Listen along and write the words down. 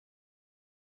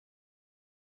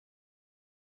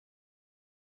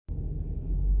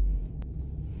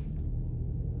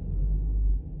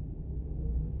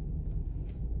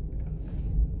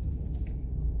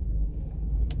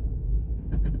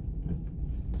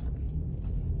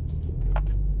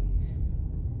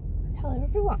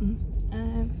everyone,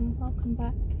 welcome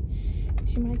back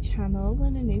to my channel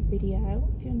and a new video.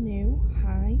 If you're new,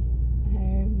 hi.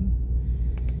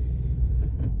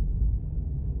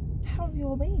 How have you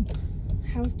all been?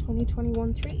 How's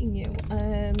 2021 treating you?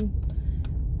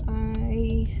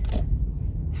 I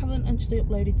haven't actually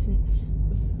uploaded since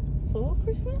before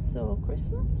Christmas or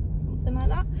Christmas, something like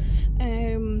that.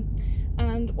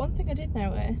 And one thing I did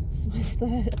notice was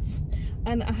that,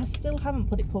 and I still haven't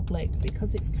put it public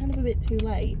because it's kind of a bit too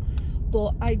late,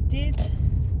 but I did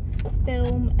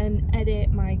film and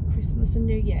edit my Christmas and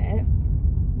New Year,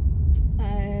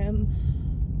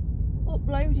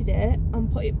 uploaded it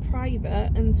and put it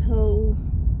private until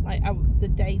like the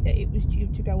day that it was due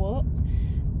to go up,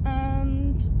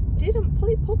 and didn't put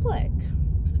it public.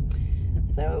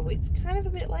 So it's kind of a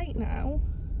bit late now.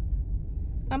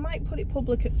 I might put it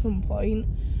public at some point,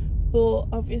 but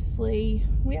obviously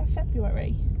we have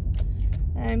February.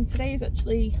 Today is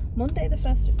actually Monday the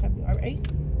 1st of February,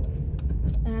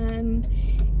 and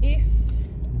if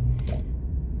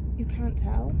you can't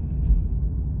tell,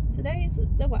 today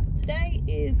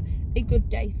is a good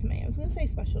day for me. I was going to say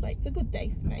special day, it's a good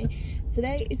day for me.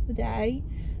 Today is the day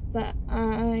that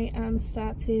I am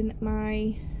starting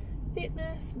my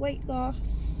fitness weight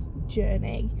loss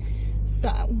journey.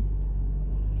 So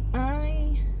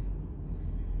I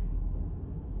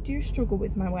do struggle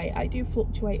with my weight. I do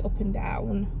fluctuate up and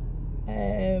down,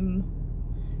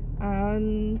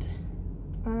 and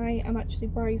I am actually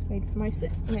bridesmaid for my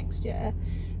sister next year,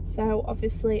 so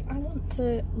obviously I want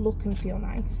to look and feel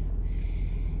nice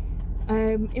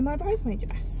in my bridesmaid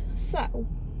dress. So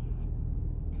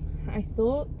I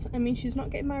thought, I mean, she's not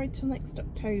getting married till next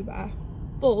October,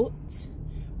 but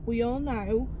we all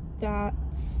know that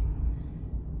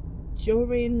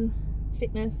during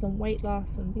fitness and weight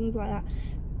loss and things like that,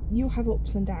 you have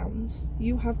ups and downs.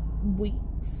 You have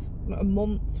weeks, a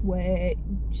month where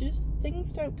just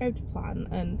things don't go to plan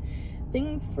and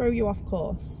things throw you off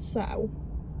course. So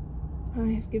I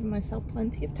have given myself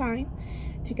plenty of time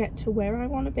to get to where I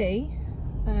want to be,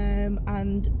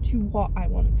 and to what I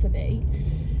want to be.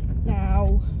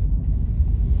 Now,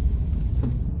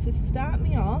 to start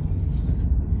me off,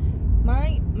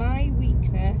 my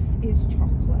weakness is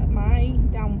chocolate. My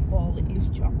downfall is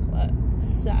chocolate.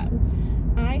 So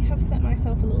I have set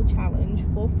myself a little challenge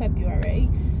for February.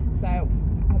 So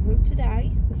as of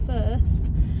today, the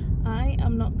 1st, I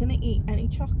am not going to eat any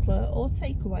chocolate or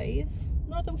takeaways.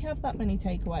 Not that we have that many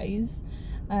takeaways,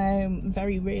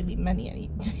 very rarely any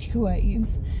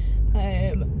takeaways,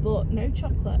 but no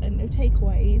chocolate and no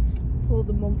takeaways for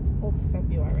the month of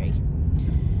February.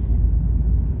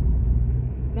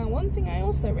 Now, one thing I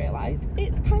also realised,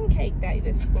 it's pancake day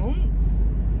this month.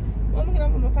 What am I going to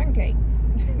have on my pancakes?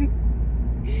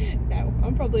 No,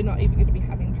 I'm probably not even going to be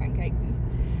having pancakes.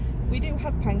 We do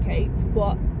have pancakes,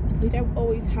 but we don't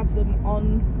always have them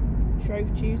on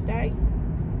Shrove Tuesday.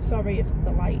 Sorry if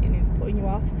the lighting is putting you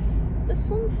off. The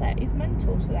sunset is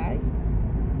mental today.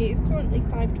 It is currently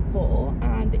 5 to 4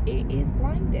 and it is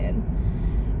blinding.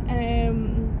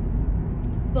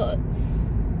 But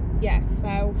yeah,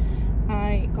 so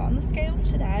I got on the scales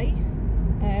today.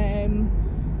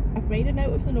 I've made a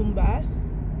note of the number,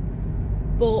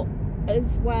 but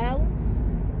as well,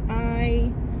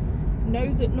 I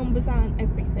know that numbers aren't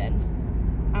everything.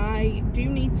 I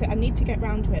need to get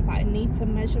round to it, but I need to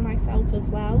measure myself as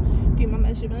well, do my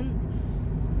measurements.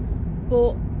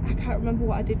 But I can't remember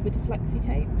what I did with the flexi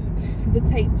tape, the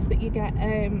tapes that you get.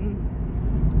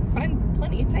 Find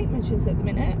plenty of tape measures at the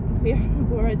minute.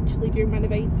 We're actually doing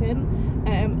renovating,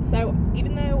 so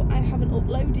even though I haven't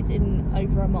uploaded in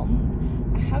over a month,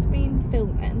 I have been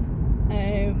filming,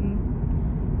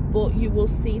 but you will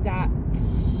see that,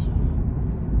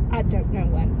 I don't know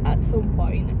when, at some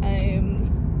point,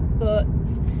 but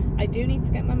I do need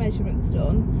to get my measurements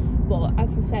done. But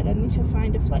as I said, I need to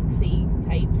find a flexi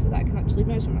tape so that I can actually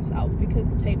measure myself,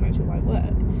 because the tape measure won't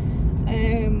work.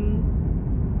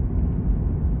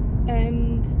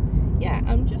 And yeah,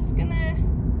 I'm just gonna,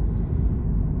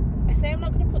 I say I'm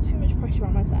not gonna put too much pressure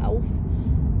on myself.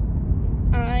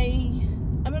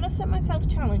 I'm gonna set myself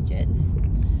challenges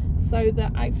so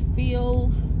that I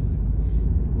feel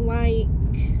like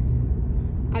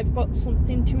I've got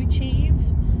something to achieve.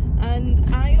 And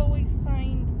I always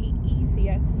find it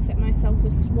easier to set myself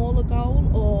a smaller goal,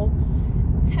 or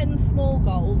 10 small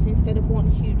goals instead of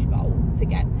one huge goal to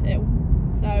get to.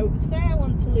 So say I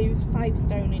want to lose 5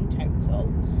 stone in total.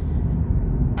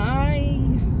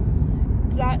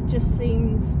 That just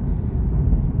seems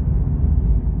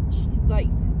like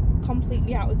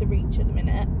completely out of the reach at the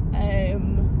minute.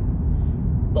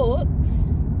 But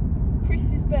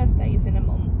Chris's birthday is in a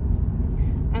month,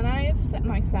 and I have set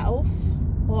myself,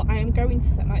 or I am going to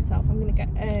set myself, I'm going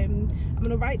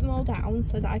to write them all down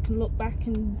so that I can look back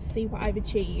and see what I've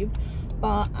achieved,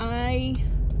 but I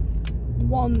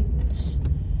want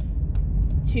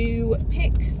to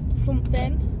pick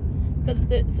something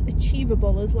that's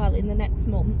achievable as well in the next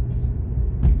month,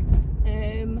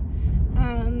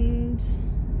 and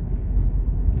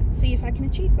see if I can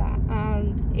achieve that,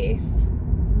 and if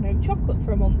no chocolate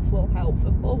for a month will help,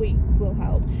 for 4 weeks will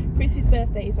help. Chris's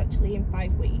birthday is actually in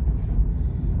 5 weeks,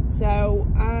 so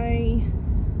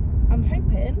I'm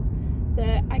hoping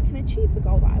that I can achieve the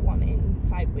goal that I want in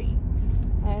 5 weeks.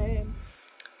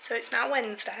 So it's now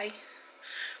Wednesday.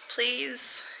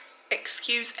 Please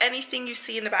excuse anything you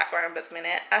see in the background at the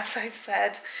minute. As I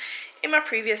said in my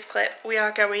previous clip, we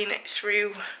are going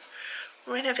through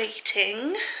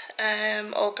renovating,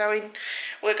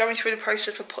 we're going through the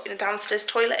process of putting a downstairs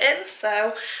toilet in,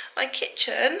 so my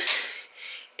kitchen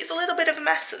is a little bit of a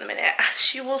mess at the minute,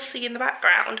 as you will see in the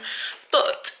background,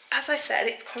 but as I said,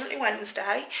 it's currently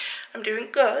Wednesday. I'm doing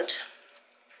good.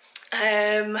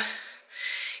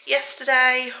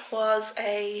 Yesterday was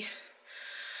a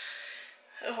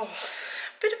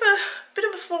bit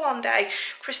of a full-on day.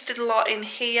 Chris did a lot in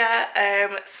here,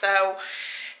 so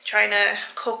trying to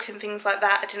cook and things like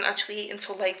that, I didn't actually eat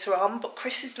until later on, but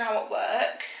Chris is now at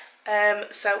work,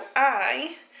 so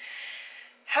I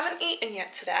haven't eaten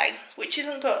yet today, which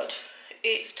isn't good.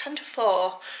 It's 10 to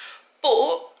 4,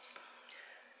 but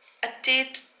I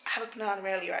did have a banana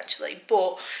earlier actually,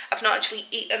 but I've not actually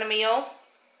eaten a meal.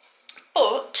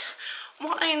 But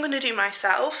what I am going to do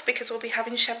myself, because we'll be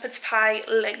having shepherd's pie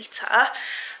later,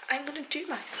 I'm going to do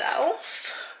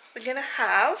myself, we're going to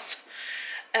have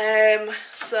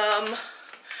some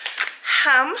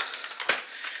ham,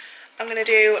 I'm going to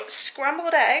do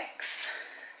scrambled eggs,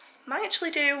 might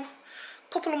actually do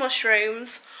a couple of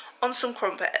mushrooms on some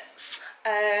crumpets,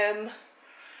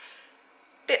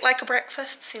 bit like a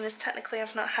breakfast, seeing as technically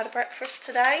I've not had a breakfast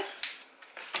today.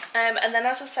 And then,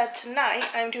 as I said, tonight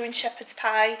I'm doing shepherd's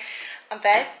pie and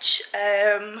veg,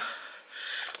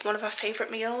 one of our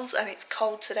favourite meals, and it's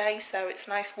cold today, so it's a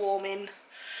nice warming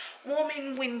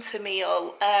winter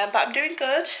meal, but I'm doing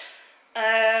good.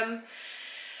 I've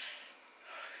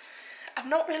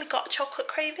not really got a chocolate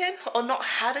craving, or not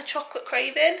had a chocolate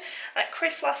craving. Like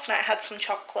Chris last night had some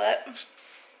chocolate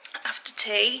after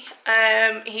tea,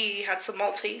 he had some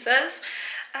Maltesers,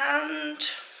 and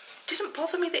didn't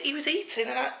bother me that he was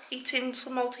eating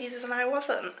some Maltesers and I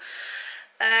wasn't.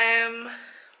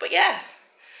 But yeah,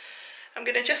 I'm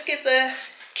gonna just give the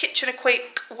kitchen a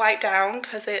quick wipe down,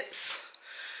 because it's,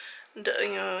 you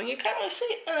can't really see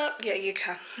it. Yeah, you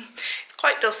can. It's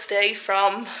quite dusty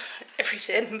from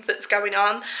everything that's going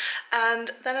on,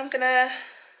 and then I'm gonna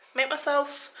make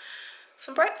myself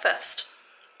some breakfast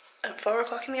at 4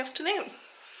 o'clock in the afternoon.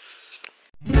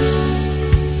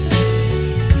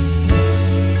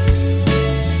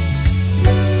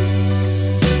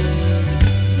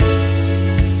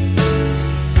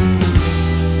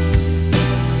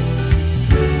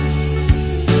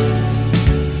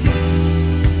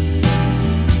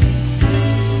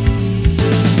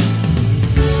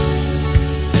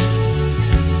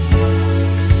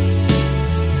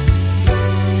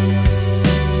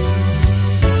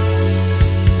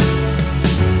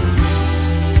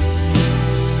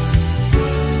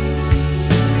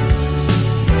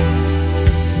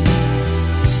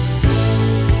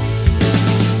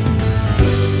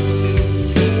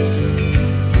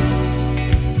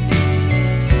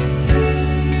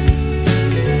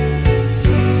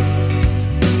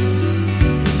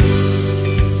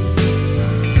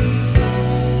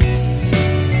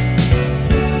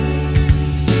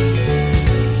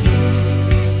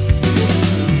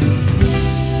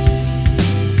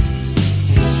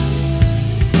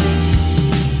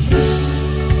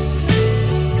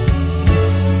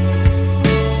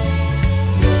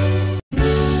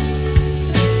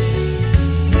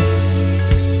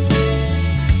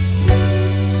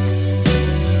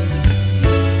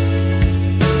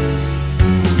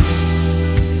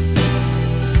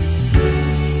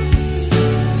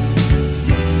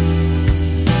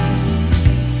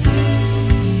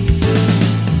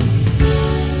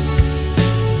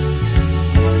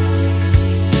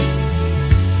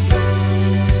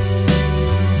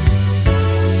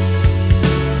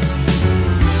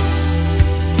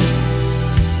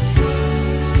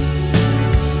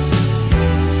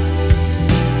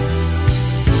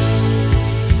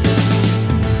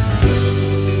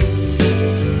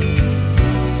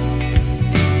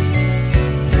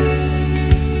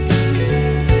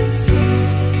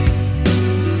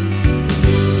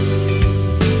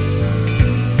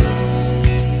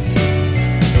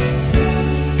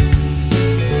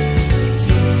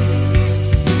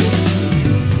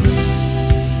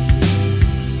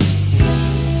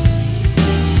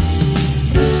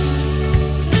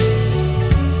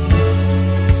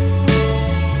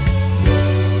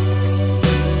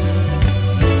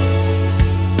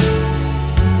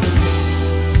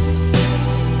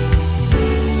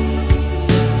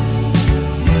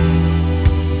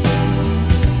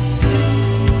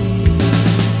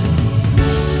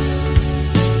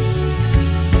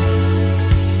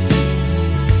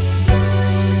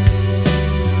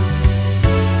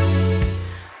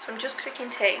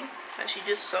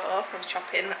 So I was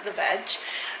chopping the veg.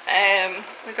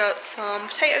 We got some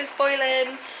potatoes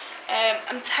boiling.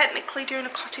 I'm technically doing a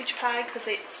cottage pie because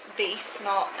it's beef,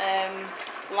 not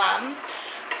lamb,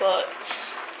 but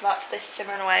that's this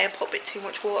simmering away. I put a bit too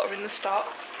much water in the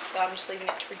stock, so I'm just leaving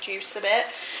it to reduce a bit.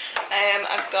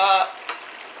 I've got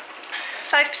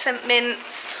 5%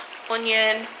 mince,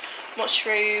 onion,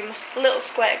 mushroom, a little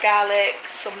squirt of garlic,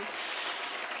 some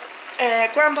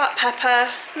ground black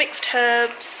pepper, mixed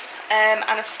herbs,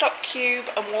 and a stock cube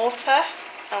and water.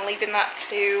 I'm leaving that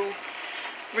to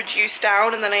reduce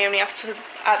down, and then I only have to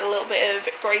add a little bit of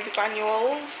gravy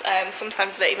granules.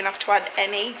 Sometimes I don't even have to add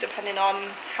any, depending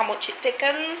on how much it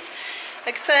thickens.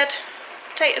 Like I said,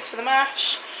 potatoes for the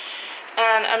mash,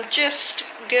 and I'm just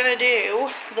gonna do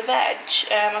the veg.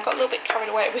 I got a little bit carried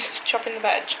away with chopping the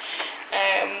veg.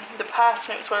 The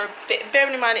parsnips were a bit,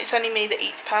 bearing in mind it's only me that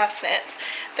eats parsnips,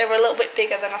 they were a little bit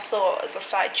bigger than I thought as I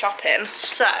started chopping.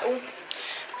 So,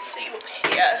 let's see up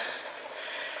here.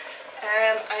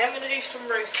 I am going to do some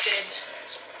roasted.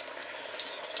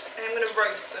 I am going to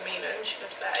roast them even, should I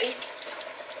say.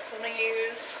 So I'm going to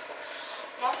use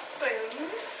my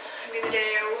spoons. I'm going to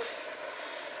do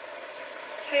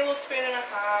a tablespoon and a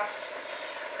half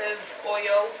of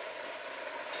oil.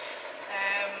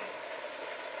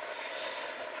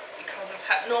 Because I've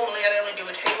had, normally I'd only do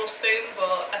a tablespoon,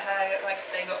 but like I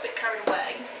say, I got a bit carried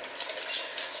away.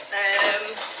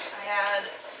 I had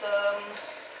some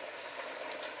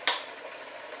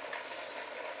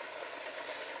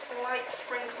light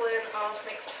sprinkling of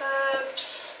mixed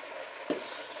herbs.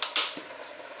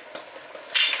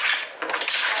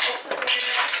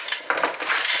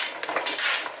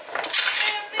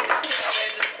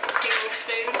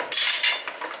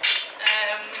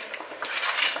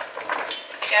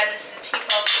 Again, this is a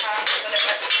T12 pan, so I don't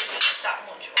actually need that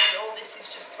much oil. This is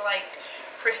just to like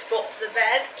crisp up the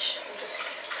veg and just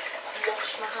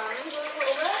wash my hands a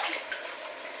little bit.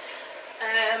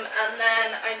 And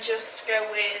then I just go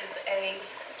with a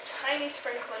tiny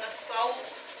sprinkling of salt.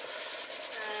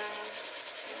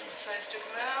 So stick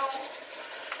them out,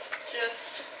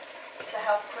 just to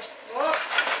help crisp them up.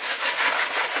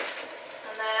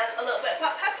 And then a little bit of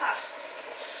black pepper.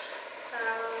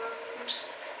 And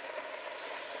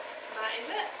that is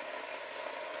it.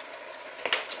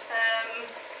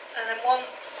 And then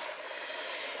once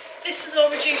this is all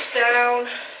reduced down,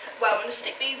 well, I'm going to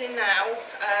stick these in now.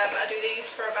 I do these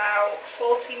for about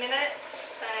 40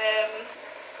 minutes.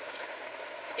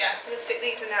 Yeah, I'm going to stick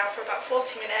these in now for about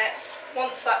 40 minutes.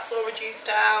 Once that's all reduced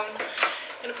down,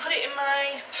 I'm going to put it in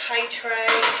my pie tray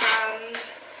and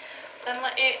then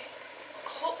let it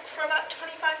cook for about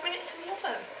 25 minutes in the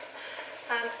oven.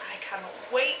 And I cannot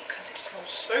wait because it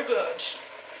smells so good.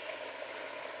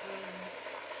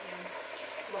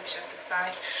 Love shepherd's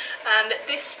pie. And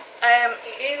this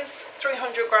it is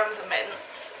 300 grams of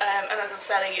mince, and as I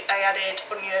said, I added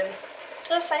onion.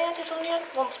 Did I say I added onion?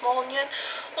 One small onion,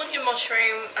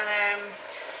 mushroom,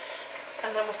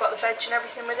 and then we've got the veg and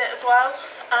everything with it as well.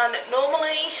 And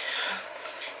normally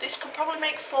this could probably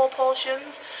make 4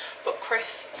 portions, but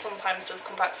Chris sometimes does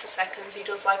come back for seconds. He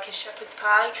does like his shepherd's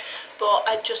pie, but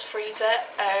I just freeze it,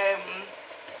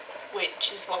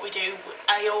 which is what we do.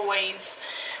 I always,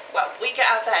 well, we get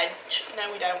our veg,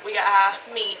 no we don't, we get our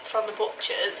meat from the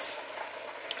butchers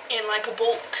in like a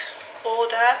bulk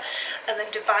order and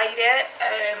then divide it.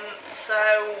 So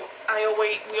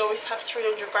we always have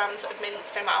 300 grams of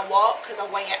mince no matter what, because I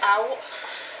weigh it out.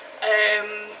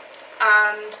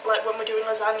 And like when we're doing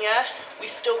lasagna, we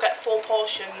still get 4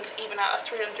 portions even out of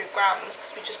 300 grams,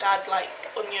 because we just add like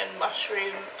onion,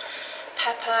 mushroom,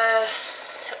 pepper,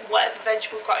 whatever veg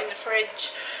we've got in the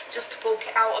fridge, just to bulk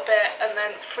it out a bit, and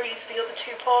then freeze the other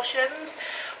 2 portions.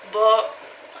 But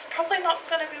there's probably not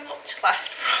going to be much left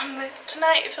from this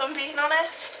tonight, if I'm being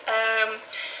honest.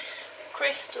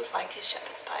 Chris does like his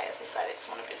shepherd's pie, as I said, it's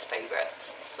one of his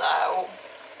favourites. So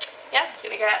yeah, I'm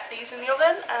going to get these in the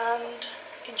oven and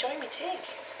enjoy my tea.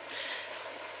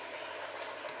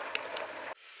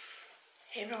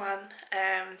 Hey everyone,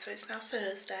 so it's now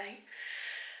Thursday.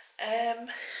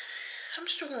 I'm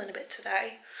struggling a bit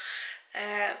today.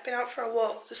 I've been out for a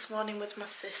walk this morning with my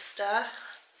sister.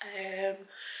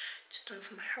 Just done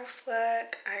some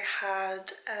housework. I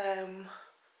had an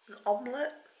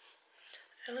omelette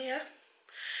earlier.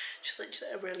 Just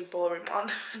literally a really boring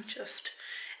one. Just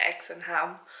eggs and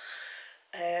ham.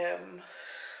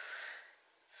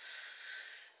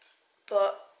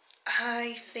 But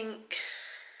I think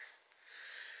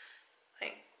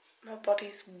like my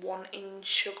body's wanting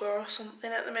sugar or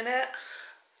something at the minute,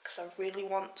 because I really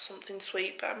want something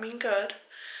sweet, but I mean good.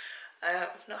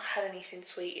 I've not had anything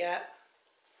sweet yet.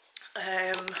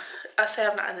 I say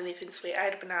I've not had anything sweet. I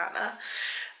had a banana,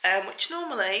 which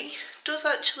normally does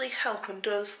actually help and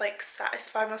does like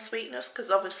satisfy my sweetness,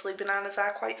 because obviously bananas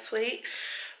are quite sweet,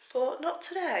 but not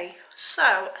today. So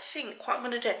I think what I'm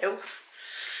going to do,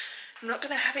 I'm not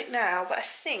going to have it now, but I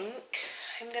think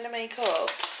I'm going to make up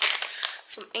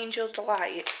some Angel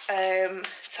Delight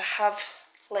to have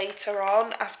later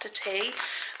on after tea.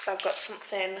 So I've got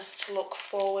something to look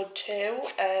forward to.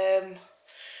 I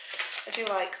do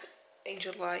like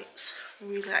Angel Delights,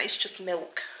 really nice. It's just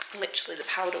milk, literally the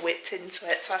powder whipped into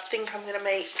it. So I think I'm going to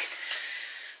make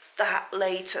that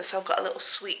later. So I've got a little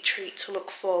sweet treat to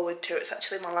look forward to. It's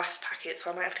actually my last packet,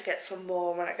 so I might have to get some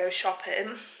more when I go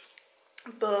shopping.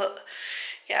 But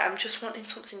yeah, I'm just wanting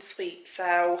something sweet.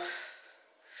 So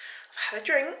I've had a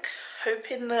drink,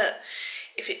 hoping that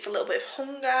if it's a little bit of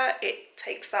hunger, it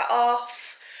takes that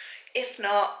off. If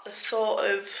not, the thought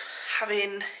of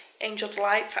having Angel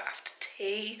Delight for after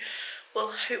tea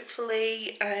will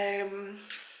hopefully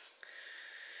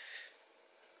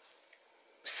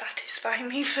satisfy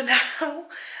me for now.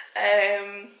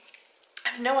 I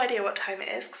have no idea what time it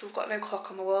is because we've got no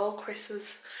clock on the wall. Chris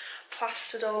has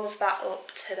plastered all of that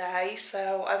up today,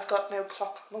 so I've got no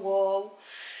clock on the wall.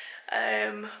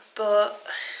 But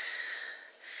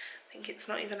I think it's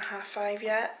not even 5:30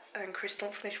 yet, and Chris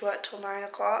don't finish work till 9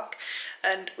 o'clock.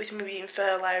 And with me being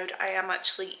furloughed, I am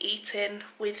actually eating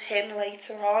with him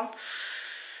later on.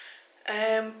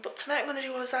 But tonight I'm going to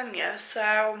do lasagna,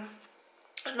 so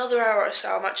another hour or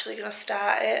so I'm actually going to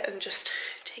start it and just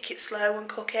take it slow and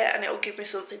cook it, and it will give me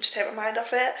something to take my mind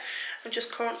off it. I'm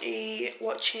just currently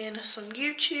watching some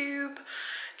YouTube,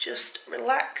 just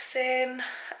relaxing.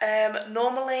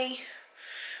 Normally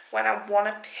when I want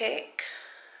to pick,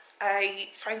 I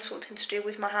find something to do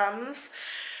with my hands,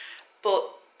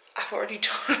 but I've already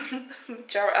done.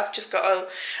 I've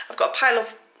got a pile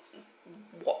of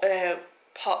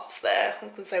pots there. I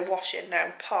was going to say washing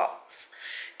now, pots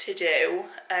to do,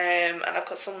 and I've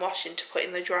got some washing to put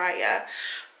in the dryer.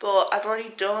 But I've already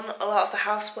done a lot of the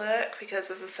housework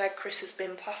because, as I said, Chris has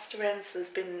been plastering, so there's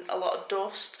been a lot of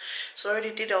dust. So I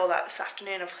already did all that this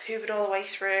afternoon. I've hoovered all the way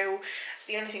through.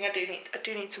 The only thing I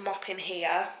do need to mop in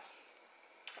here.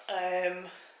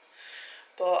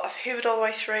 But I've hoovered all the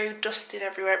way through, dusted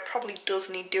everywhere. It probably does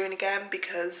need doing again,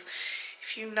 because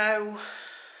if you know,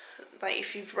 like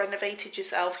if you've renovated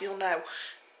yourself, you'll know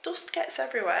dust gets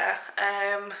everywhere.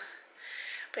 But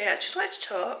yeah, I just like to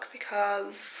talk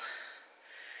because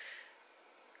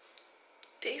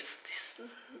this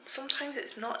sometimes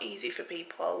it's not easy for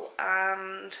people,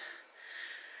 and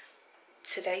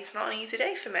today's not an easy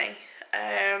day for me.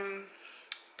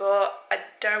 But I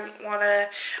don't want to,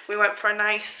 we went for a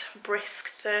nice brisk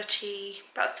 30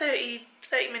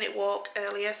 minute walk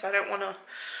earlier, so I don't want to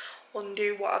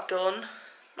undo what I've done.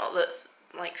 Not that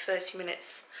like 30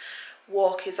 minutes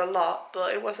walk is a lot,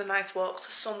 but it was a nice walk.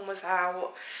 The sun was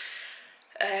out.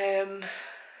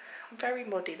 Very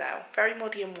muddy though, very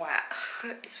muddy and wet.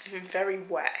 It's been very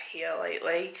wet here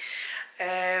lately.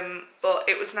 But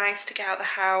it was nice to get out of the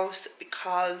house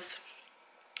because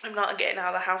I'm not getting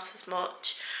out of the house as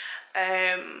much.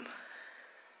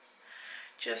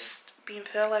 Just being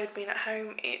furloughed, being at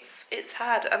home, it's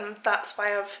hard, and that's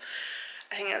why I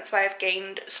think that's why I've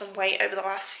gained some weight over the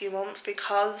last few months,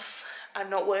 because I'm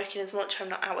not working as much, I'm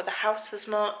not out of the house as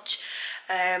much.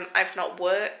 I've not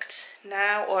worked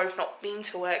now, or I've not been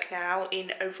to work now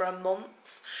in over a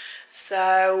month.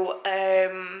 So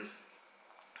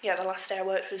yeah, the last day I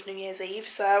worked was New Year's Eve,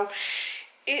 so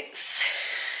it's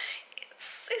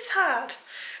hard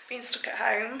being stuck at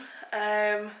home,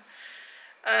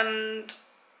 and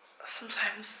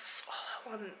sometimes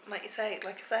all I want, like I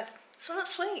said, something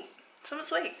sweet.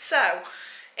 So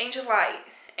Angel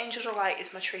Delight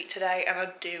is my treat today, and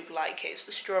I do like it. It's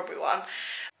the strawberry one.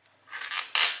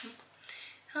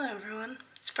 Hello everyone,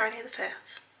 it's Friday the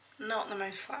 5th. Not the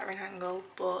most flattering angle,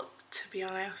 but to be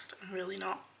honest, I'm really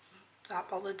not that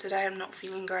bothered today. I'm not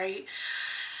feeling great.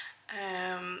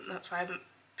 That's why I haven't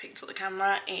picked up the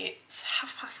camera. It's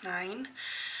 9:30.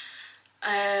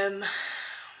 And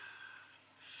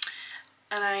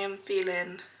I am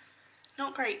feeling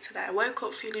not great today. I woke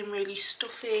up feeling really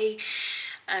stuffy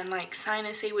and like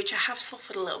sinusy, which I have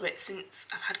suffered a little bit since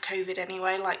I've had COVID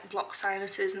anyway, like blocked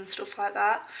sinuses and stuff like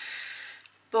that.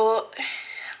 But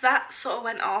that sort of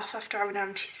went off after having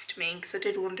antihistamine, because I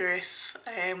did wonder if,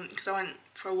 because I went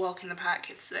for a walk in the park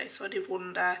yesterday, so I did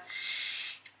wonder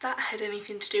if that had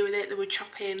anything to do with it. They were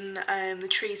chopping the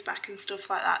trees back and stuff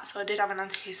like that, so I did have an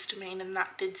antihistamine, and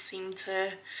that did seem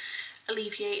to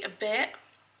alleviate a bit.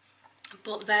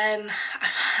 But then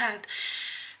I've had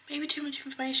maybe too much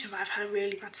information, but I've had a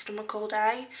really bad stomach all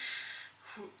day,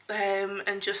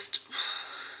 and just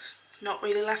not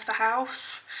really left the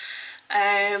house.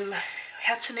 We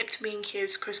had to nip to B&Q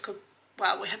so Chris could,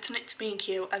 well, we had to nip to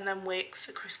B&Q and then Wickes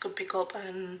so Chris could pick up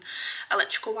an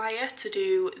electrical wire to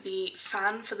do the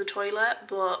fan for the toilet,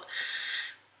 but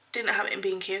didn't have it in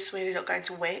B&Q, so we ended up going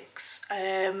to Wickes.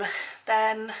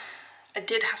 Then I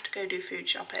did have to go do food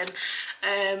shopping,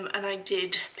 and I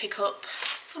did pick up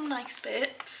some nice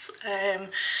bits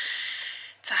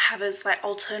to have as like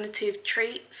alternative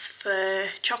treats for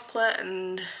chocolate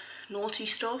and naughty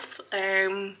stuff.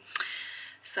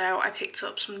 So I picked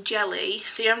up some jelly.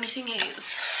 The only thing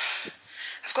is,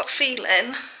 I've got a feeling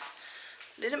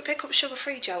I didn't pick up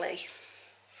sugar-free jelly.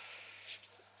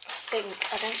 I don't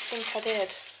think I did.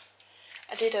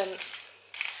 I didn't.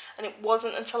 And it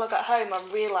wasn't until I got home I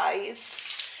realised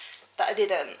that I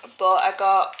didn't. But I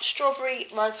got strawberry,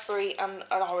 raspberry and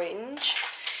an orange.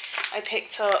 I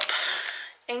picked up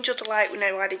Angel Delight with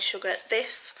no added sugar.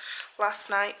 This last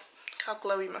night, look how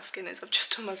glowy my skin is, I've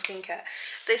just done my skincare.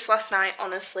 This last night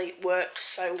honestly worked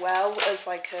so well as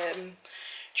like a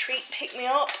treat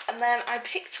pick-me-up. And then I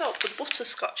picked up the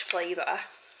butterscotch flavour.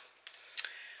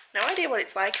 No idea what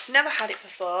it's like, I've never had it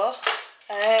before.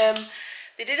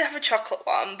 They did have a chocolate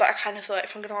one, but I kind of thought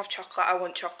if I'm going to have chocolate, I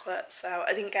want chocolate, so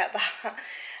I didn't get that.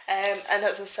 And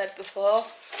as I said before,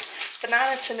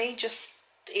 banana to me just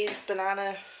is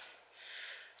banana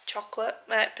chocolate,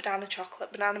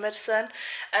 banana medicine.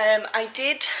 I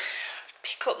did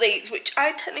pick up these, which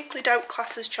I technically don't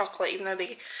class as chocolate, even though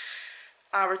they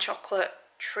are a chocolate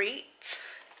treat.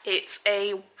 It's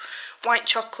a white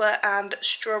chocolate and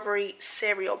strawberry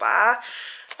cereal bar.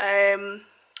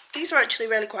 These are actually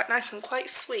really quite nice and quite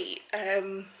sweet,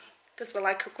 because they're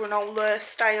like a granola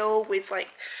style with like,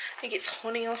 I think it's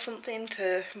honey or something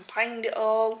to bind it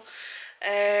all.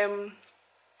 But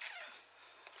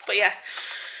yeah,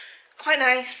 quite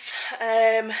nice.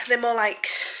 They're more like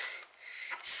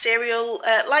cereal,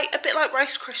 like a bit like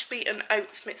Rice Krispie and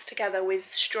oats mixed together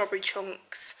with strawberry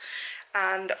chunks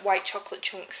and white chocolate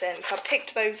chunks in. So I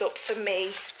picked those up for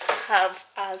me to have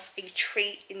as a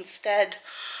treat instead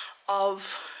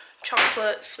of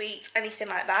chocolate, sweets, anything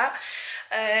like that.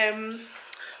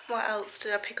 What else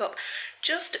did I pick up?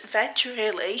 Just veg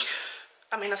really.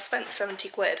 I mean, I spent 70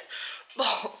 quid,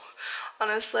 but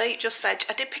honestly, just veg.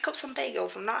 I did pick up some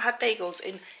bagels. I've not had bagels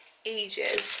in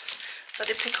ages, so I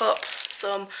did pick up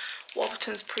some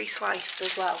Warburton's pre-sliced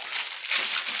as well.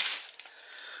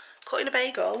 Cutting a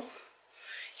bagel,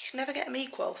 you can never get them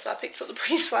equal, so I picked up the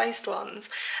pre-sliced ones.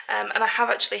 And I have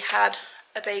actually had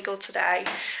a bagel today.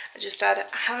 I just had a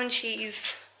ham and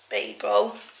cheese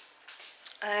bagel.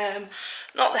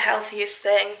 Not the healthiest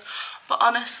thing, but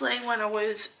honestly, when I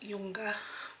was younger,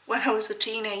 when I was a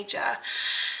teenager,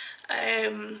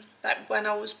 like when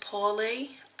I was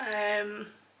poorly, the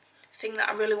thing that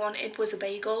I really wanted was a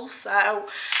bagel, so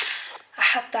I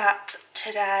had that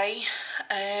today.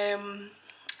 And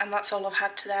that's all I've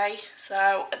had today.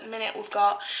 So at the minute we've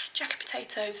got jacket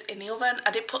potatoes in the oven.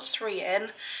 I did put 3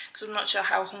 in because I'm not sure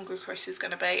how hungry Chris is going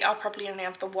to be. I'll probably only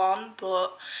have the one,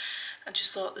 but I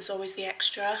just thought there's always the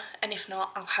extra, and if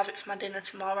not, I'll have it for my dinner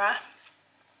tomorrow.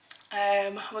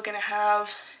 We're going to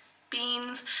have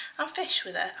beans and fish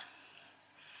with it.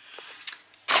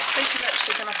 Chris is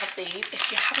actually going to have these.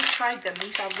 If you haven't tried them,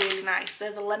 these are really nice.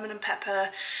 They're the lemon and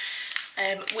pepper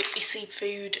Whitby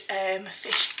Seafood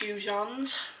fish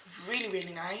goujons.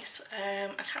 Really nice. I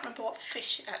can't remember what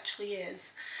fish it actually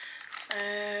is.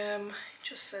 It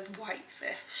just says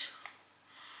whitefish.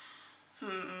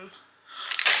 What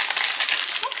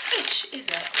fish is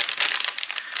it?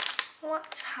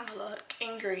 Let's have a look.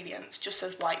 Ingredients, just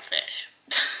says whitefish.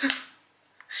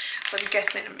 So I'm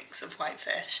guessing a mix of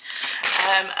whitefish.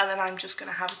 And then I'm just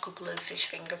going to have a couple of fish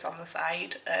fingers on the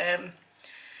side.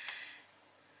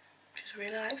 Just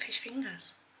really like fish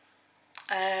fingers.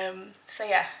 So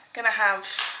yeah, gonna have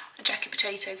a jacket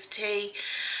potato for tea,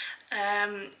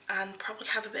 and probably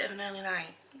have a bit of an early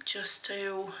night just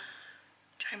to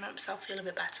try and make myself feel a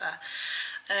bit better.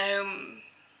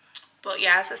 But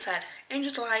yeah, as I said,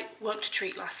 Angel Delight worked a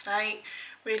treat last night,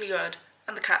 really good.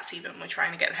 And the cats even were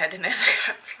trying to get their head in it. The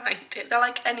cats liked it. They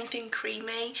like anything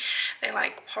creamy. They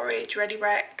like porridge, ready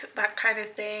rec, that kind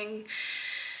of thing.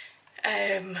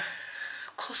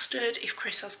 Custard, if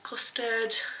Chris has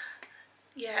custard.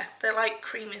 Yeah, they like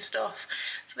creamy stuff,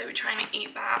 so they were trying to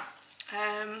eat that.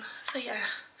 So yeah,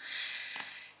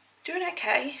 doing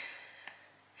okay.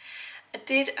 I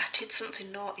did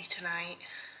something naughty tonight.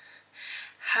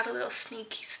 Had a little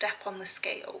sneaky step on the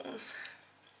scales,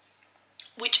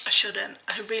 which I shouldn't.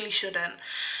 I really shouldn't,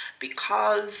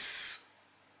 because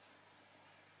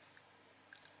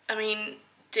I mean,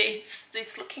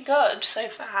 it's looking good so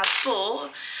far,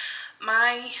 but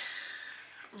my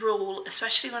rule,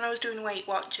 especially when I was doing Weight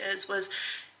Watchers, was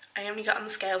I only got on the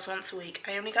scales once a week.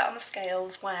 I only got on the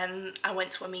scales when I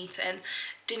went to a meeting,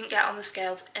 didn't get on the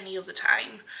scales any other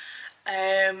time.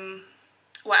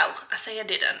 Well, I say I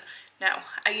didn't. No,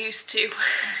 I used to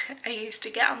I used to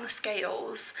get on the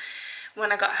scales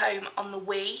when I got home on the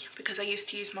Wii, because I used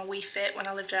to use my Wii Fit when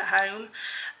I lived at home.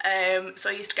 So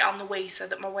I used to get on the Wii so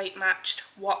that my weight matched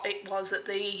what it was at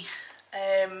the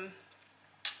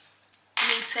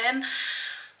meeting.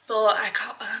 But I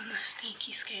got on the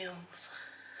sneaky scales.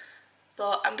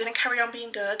 But I'm going to carry on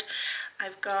being good.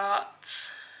 I've got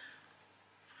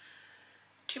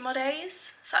 2 more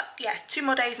days. So yeah, 2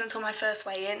 more days until my first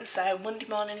weigh-in. So Monday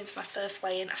morning is my first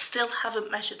weigh-in. I still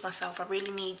haven't measured myself. I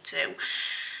really need to.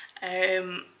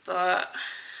 But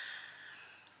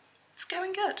it's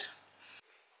going good.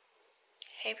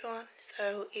 Hey everyone.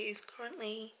 So it is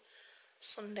currently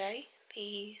Sunday,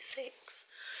 the 6th.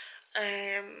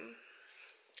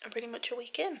 I'm pretty much a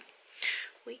week in.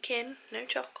 No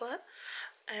chocolate.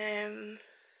 I've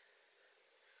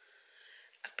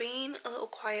been a little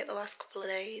quiet the last couple of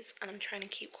days, and I'm trying to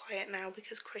keep quiet now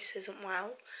because Chris isn't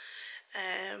well.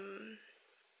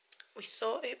 We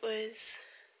thought it was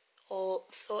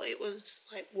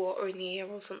like water in the ear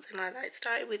or something like that. It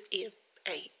started with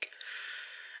earache,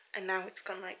 and now it's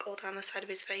gone like all down the side of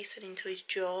his face and into his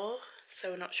jaw,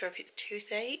 so we're not sure if it's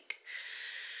toothache.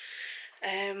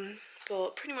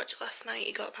 But pretty much last night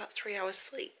he got about 3 hours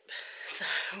sleep, so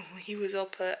he was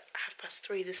up at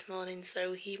 3:30 this morning,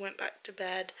 so he went back to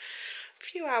bed a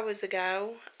few hours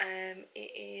ago.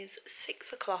 It is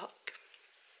 6 o'clock.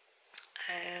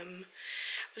 I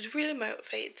was really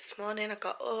motivated this morning. I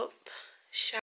got up, showered,